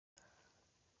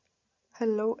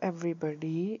Hello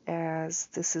everybody, as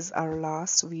this is our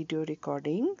last video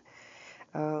recording.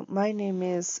 My name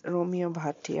is Romeo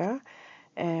Bhatia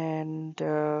and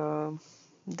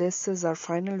this is our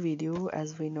final video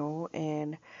as we know,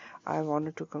 and I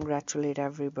wanted to congratulate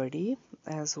everybody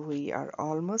as we are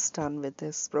almost done with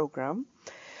this program.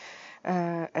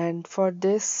 And for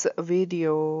this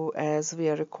video, as we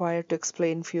are required to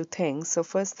explain few things, so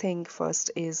first thing first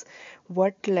is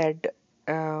what led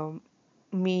um,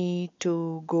 me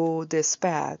to go this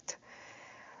path.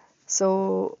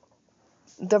 So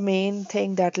the main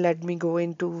thing that led me go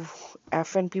into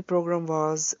FNP program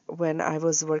was when I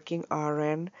was working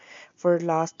RN for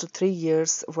last 3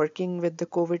 years working with the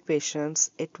COVID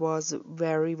patients. It was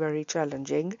very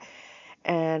challenging,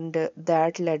 and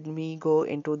that led me go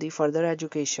into the further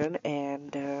education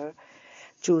and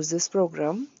choose this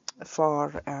program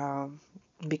for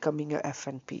becoming a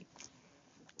FNP.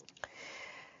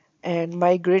 And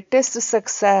my greatest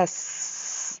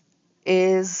success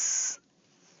is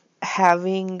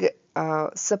having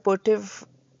supportive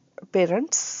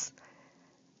parents,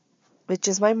 which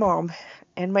is my mom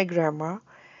and my grandma.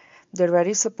 They're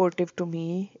very supportive to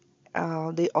me.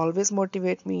 They always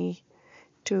motivate me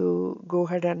to go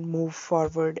ahead and move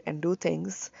forward and do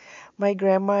things. My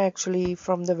grandma actually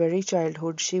from the very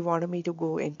childhood she wanted me to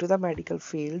go into the medical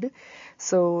field.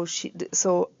 So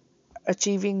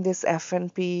achieving this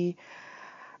FNP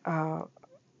uh,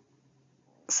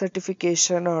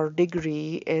 certification or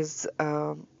degree is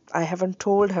I haven't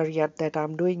told her yet that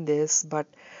I'm doing this, but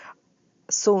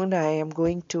soon I am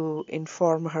going to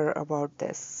inform her about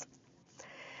this.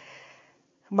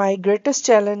 My greatest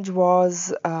challenge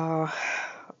was to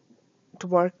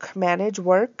manage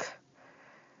work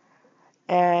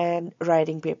and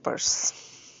writing papers.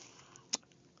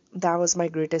 That was my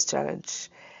greatest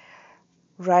challenge.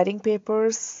 Writing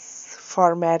papers,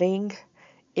 formatting,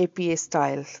 APA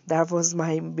style. That was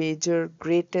my major,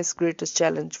 greatest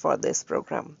challenge for this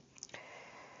program.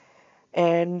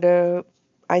 And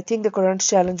I think the current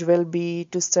challenge will be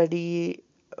to study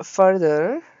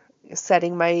further,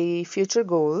 setting my future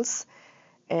goals,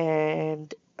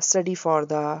 and study for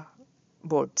the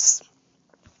boards.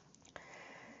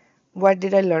 What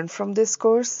did I learn from this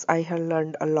course? I have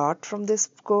learned a lot from this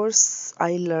course.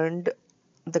 I learned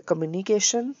the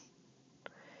communication.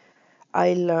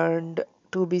 I learned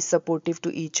to be supportive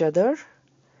to each other.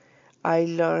 I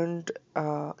learned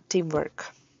teamwork.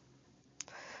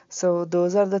 So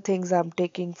those are the things I'm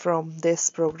taking from this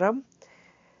program.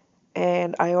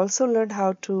 And I also learned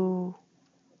how to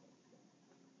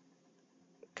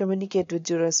communicate with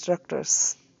your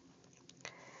instructors.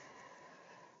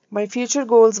 My future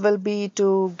goals will be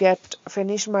to get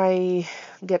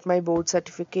my board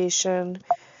certification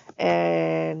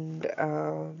and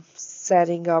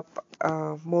setting up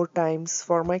more times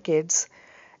for my kids,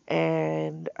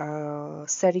 and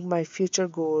setting my future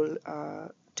goal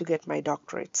to get my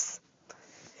doctorates.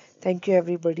 Thank you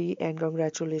everybody, and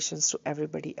congratulations to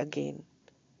everybody again.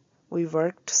 We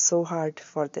worked so hard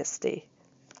for this day.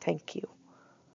 Thank you.